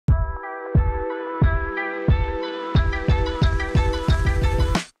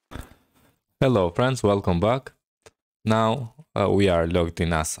Hello friends, welcome back. Now we are logged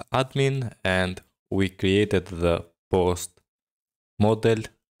in as admin and we created the post model,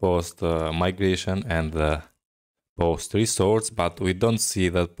 post migration and the post resource, but we don't see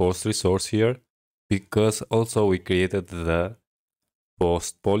that post resource here because also we created the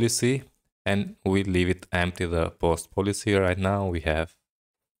post policy and we leave it empty, the post policy. Right now we have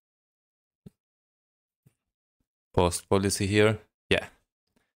post policy here. Yeah,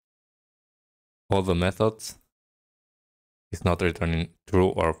 all the methods is not returning true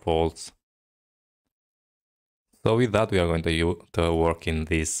or false. So with that, we are going to work in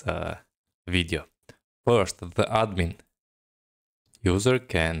this video. First, the admin user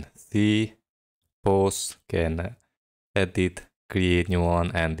can see posts, can edit, create new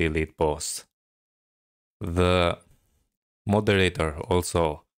one, and delete posts. The moderator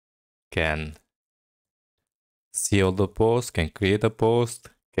also can see all the posts, can create a post,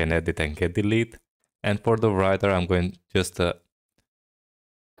 can edit and can delete. And for the writer, I'm going just to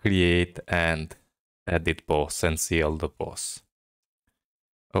create and edit posts and see all the posts.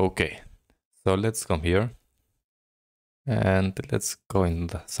 Okay, so let's come here and let's go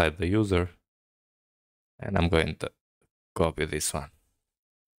inside the user and I'm going to copy this one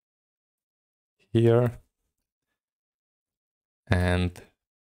here and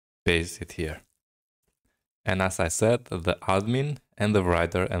paste it here. And as I said, the admin and the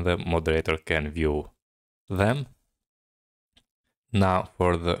writer and the moderator can view them. Now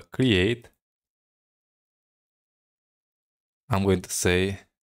for the create, I'm going to say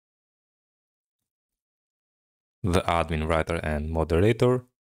the admin, writer, and moderator.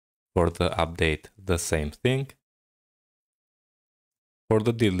 For the update, the same thing. For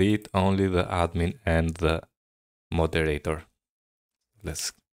the delete, only the admin and the moderator.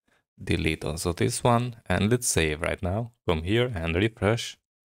 Let's delete also this one and let's save right now. Come here and refresh.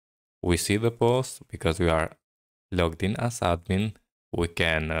 We see the post because we are logged in as admin. We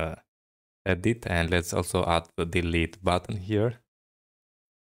can edit and let's also add the delete button here.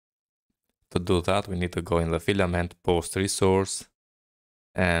 To do that, we need to go in the filament post resource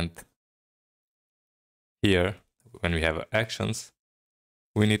and here when we have actions,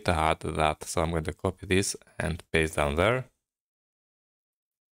 we need to add that. So I'm going to copy this and paste down there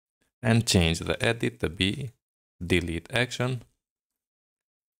and change the edit to be delete action.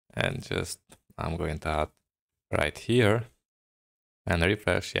 And just I'm going to add right here and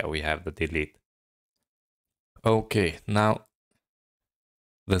refresh. Yeah, we have the delete. Okay, now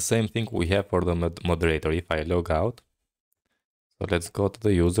the same thing we have for the moderator if I log out. So let's go to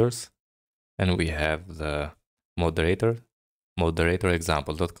the users and we have the moderator,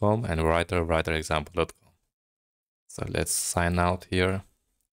 moderatorexample.com and writer, writerexample.com. So let's sign out here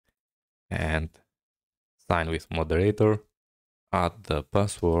and sign with moderator, add the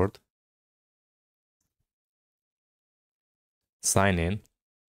password, sign in,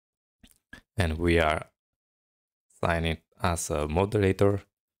 and we are signing as a moderator.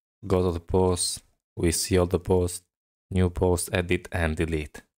 Go to the post, we see all the posts, new post, edit and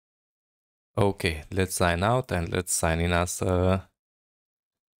delete. Okay, let's sign out and let's sign in as a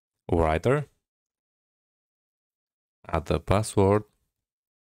writer. Add the password.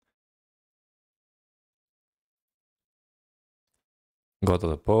 Go to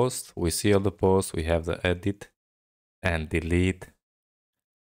the post, we see all the posts, we have the edit and delete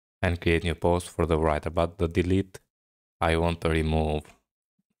and create new post for the writer, but the delete I want to remove.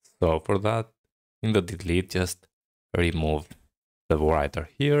 So for that, in the delete, just remove the writer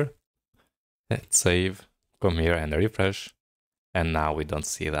here. Let's save, come here and refresh. And now we don't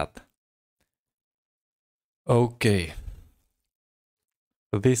see that. Okay.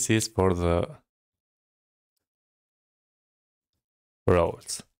 This is for the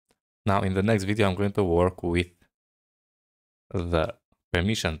roles. Now in the next video, I'm going to work with the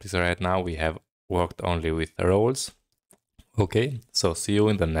permissions. Right now we have worked only with roles. Okay, so see you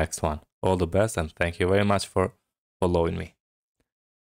in the next one. All the best and thank you very much for following me.